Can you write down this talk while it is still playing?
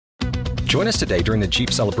Join us today during the Jeep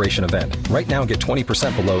Celebration event. Right now, get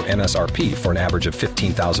 20% below MSRP for an average of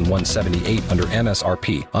 $15,178 under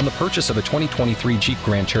MSRP on the purchase of a 2023 Jeep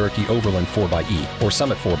Grand Cherokee Overland 4xE or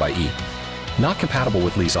Summit 4xE. Not compatible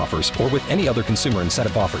with lease offers or with any other consumer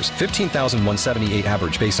incentive offers. $15,178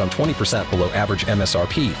 average based on 20% below average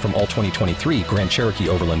MSRP from all 2023 Grand Cherokee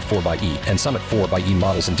Overland 4xE and Summit 4xE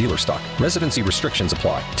models in dealer stock. Residency restrictions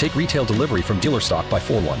apply. Take retail delivery from dealer stock by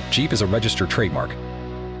 4/1. Jeep is a registered trademark.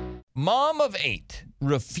 Mom of 8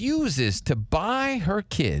 refuses to buy her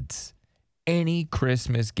kids any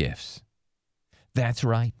Christmas gifts. That's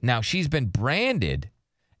right. Now, she's been branded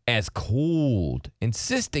as cold,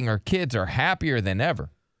 insisting her kids are happier than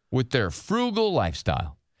ever with their frugal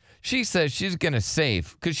lifestyle. She says she's going to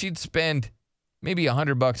save because she'd spend maybe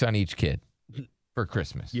 $100 on each kid for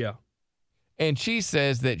Christmas. Yeah. And she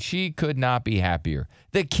says that she could not be happier.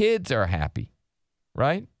 The kids are happy,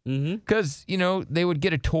 right? Because, they would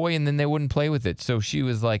get a toy and then they wouldn't play with it. So she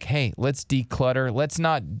was like, hey, let's declutter. Let's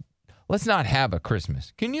not have a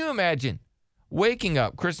Christmas. Can you imagine waking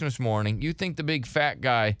up Christmas morning? You think the big fat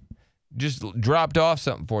guy just dropped off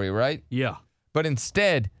something for you, right? Yeah. But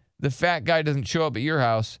instead, the fat guy doesn't show up at your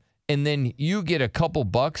house, and then you get a couple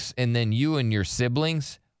bucks, and then you and your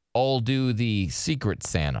siblings all do the Secret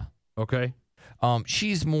Santa. Okay.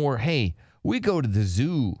 She's more, hey, we go to the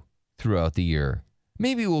zoo throughout the year.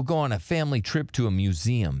 Maybe we'll go on a family trip to a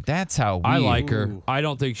museum. That's how we... I like her. I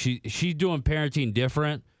don't think she's doing parenting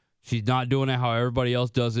different. She's not doing it how everybody else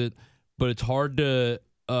does it. But it's hard to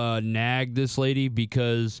nag this lady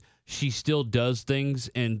because she still does things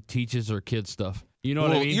and teaches her kids stuff. You know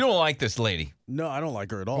what I mean? You don't like this lady. No, I don't like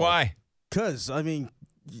her at all. Why? Because,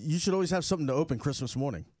 you should always have something to open Christmas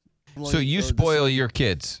morning. So you spoil your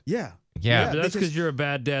kids. Yeah. Yeah. But that's because you're a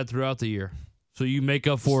bad dad throughout the year. So you make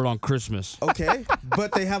up for it on Christmas. Okay,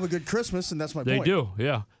 but they have a good Christmas, and that's my point. They do,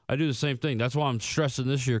 yeah. I do the same thing. That's why I'm stressing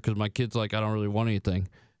this year because my kid's like, I don't really want anything.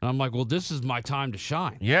 And I'm like, well, this is my time to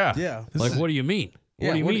shine. Yeah. Yeah. Like, what do you mean? Yeah,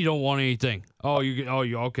 what do you mean you don't want anything? You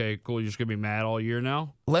okay, cool. You're just going to be mad all year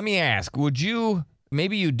now? Let me ask,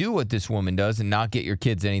 maybe you do what this woman does and not get your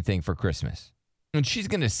kids anything for Christmas? And she's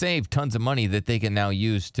going to save tons of money that they can now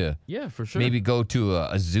use to for sure. maybe go to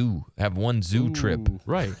a zoo, have one zoo trip.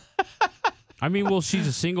 Right. She's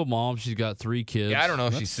a single mom. She's got 3 kids. Yeah, I don't know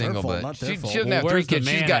if she's single, but she doesn't have Well, 3 kids. where's the She's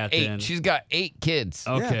man got at 8. then? She's got 8 kids.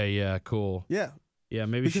 Okay, yeah, cool. Yeah. Yeah,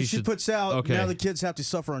 maybe Because she should. puts out, okay. now the kids have to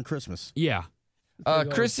suffer on Christmas. Yeah.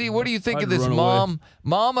 Chrissy, what do you think I'd of this run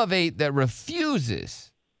mom of 8 that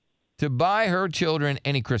refuses to buy her children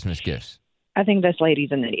any Christmas gifts? I think this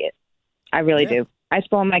lady's an idiot. I really do. I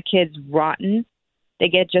spoil my kids rotten. They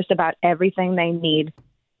get just about everything they need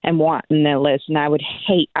and want in their list, and I would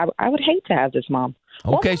hate to have this mom.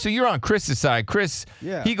 Okay, so you're on Chris's side. Chris,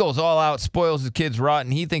 he goes all out, spoils his kids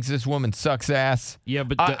rotten. He thinks this woman sucks ass. Yeah,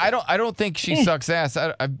 but I don't think she sucks ass.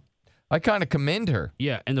 I kind of commend her.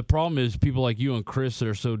 Yeah, and the problem is people like you and Chris that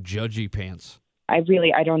are so judgy pants. I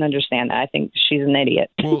don't understand that. I think she's an idiot.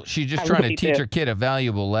 Well, she's just trying to teach her kid a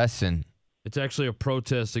valuable lesson. It's actually a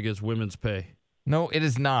protest against women's pay. No, it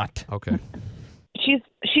is not. Okay. She's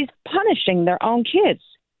punishing their own kids.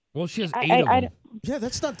 Well, she has 8 of them. Yeah,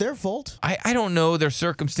 that's not their fault. I don't know their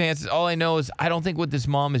circumstances. All I know is I don't think what this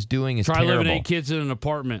mom is doing is terrible. Try living 8 kids in an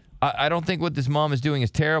apartment. I don't think what this mom is doing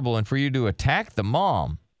is terrible, and for you to attack the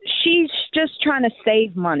mom. She's just trying to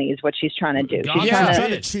save money is what she's trying to do. God She's Trying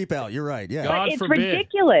to cheap out. You're right. Yeah. God it's forbid.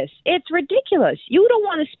 ridiculous. It's ridiculous. You don't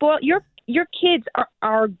want to spoil your kids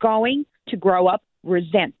are going to grow up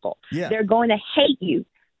resentful. Yeah. They're going to hate you.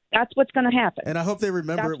 That's what's going to happen. And I hope they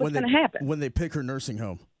remember That's it when they pick her nursing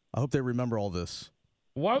home. I hope they remember all this.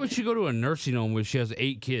 Why would she go to a nursing home where she has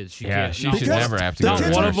 8 kids? She should never have to go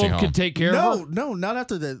to a one of nursing them home. can take care of her? No, not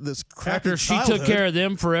after this crappy After she childhood. took care of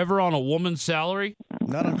them forever on a woman's salary?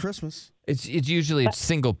 Not on Christmas. It's usually a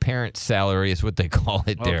single parent salary is what they call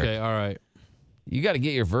it there. Okay, all right. You got to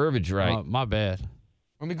get your verbiage right. My bad.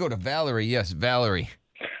 Let me go to Valerie. Yes, Valerie.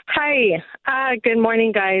 Hi. Good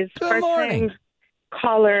morning, guys. Good morning. First-time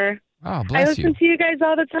caller. Oh, bless I listen to you guys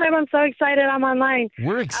all the time. I'm so excited. I'm online.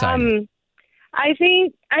 We're excited. I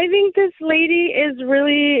think this lady is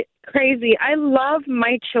really crazy. I love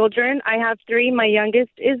my children. I have 3. My youngest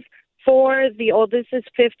is 4. The oldest is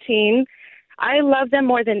 15. I love them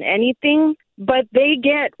more than anything, but they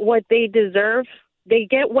get what they deserve. They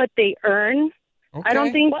get what they earn. Okay. I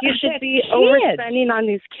don't think you should be overspending on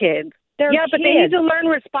these kids. They're but they need to learn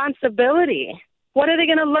responsibility. What are they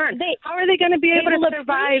going to learn? How are they going to be able to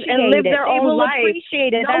survive and live their own life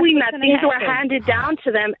knowing that things were handed down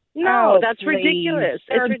to them? No, that's ridiculous.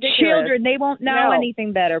 They're It's ridiculous. children. They won't know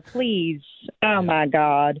anything better. Please. Oh, my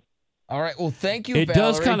God. All right. Well, thank you, It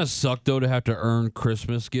Valerie. does kind of suck, though, to have to earn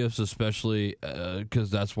Christmas gifts, especially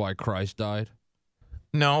because that's why Christ died.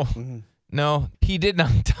 No. Mm-hmm. No, he did not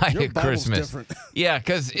die Your at Bible's Christmas. different. Yeah,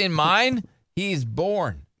 because in mine, he's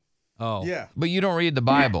born. Oh. Yeah. But you don't read the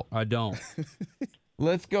Bible. I don't.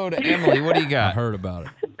 Let's go to Emily. What do you I got? heard about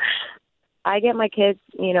it. I get my kids,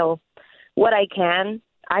 what I can.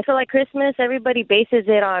 I feel like Christmas, everybody bases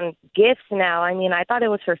it on gifts now. I mean, I thought it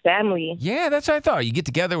was for family. Yeah, that's what I thought. You get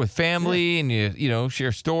together with family and you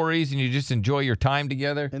share stories and you just enjoy your time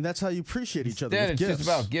together. And that's how you appreciate each other. Instead, With it's gifts. just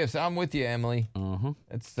about gifts. I'm with you, Emily. Uh-huh.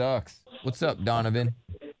 That sucks. What's up, Donovan?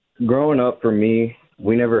 Growing up for me,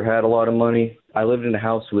 we never had a lot of money. I lived in a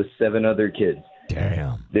house with 7 other kids.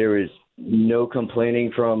 Damn. There was no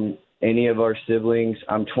complaining from any of our siblings.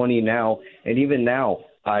 I'm 20 now, and even now,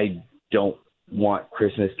 I don't want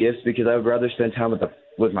Christmas gifts because I would rather spend time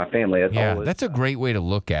with my family. That's a great way to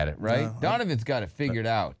look at it, right? Yeah. Donovan's got it figured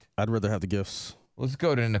out. I'd rather have the gifts. Let's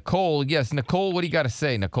go to Nicole. Yes, Nicole, what do you got to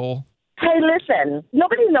say, Nicole? Hey, listen,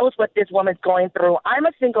 nobody knows what this woman's going through. I'm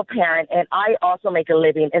a single parent, and I also make a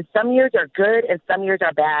living, and some years are good and some years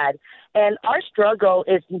are bad. And our struggle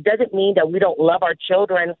doesn't mean that we don't love our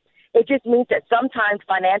children. It just means that sometimes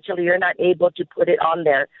financially you're not able to put it on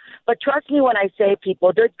there. But trust me when I say,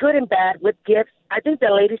 people, there's good and bad with gifts. I think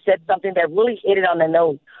the lady said something that really hit it on the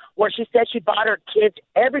nose, where she said she bought her kids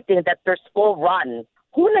everything that they're spoiled rotten.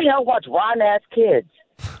 Who in the hell wants rotten-ass kids?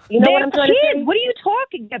 You know what I'm trying to say? What are you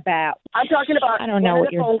talking about? I'm talking about I don't know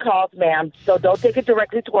what the phone calls, ma'am, so don't take it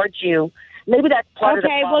directly towards you. Maybe that's part of the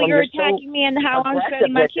Okay, problem. well, you're so attacking me and how I'm aggressive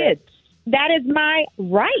spending my with it. kids. That is my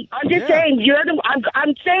right. I'm just saying,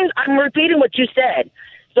 I'm repeating what you said.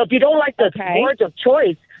 So if you don't like the words of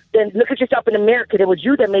choice, then look at yourself in the mirror, because it was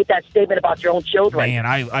you that made that statement about your own children. Man,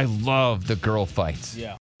 I love the girl fights.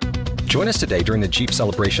 Yeah. Join us today during the Jeep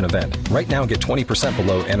Celebration event. Right now, get 20%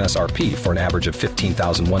 below MSRP for an average of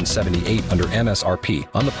 $15,178 under MSRP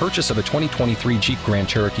on the purchase of a 2023 Jeep Grand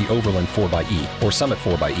Cherokee Overland 4xE or Summit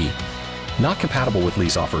 4xE. Not compatible with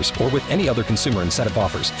lease offers or with any other consumer incentive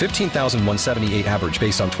offers. $15,178 average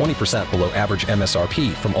based on 20% below average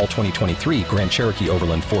MSRP from all 2023 Grand Cherokee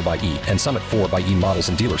Overland 4xE and Summit 4xE models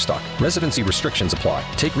in dealer stock. Residency restrictions apply.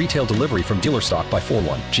 Take retail delivery from dealer stock by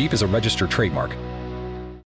 4/1. Jeep is a registered trademark.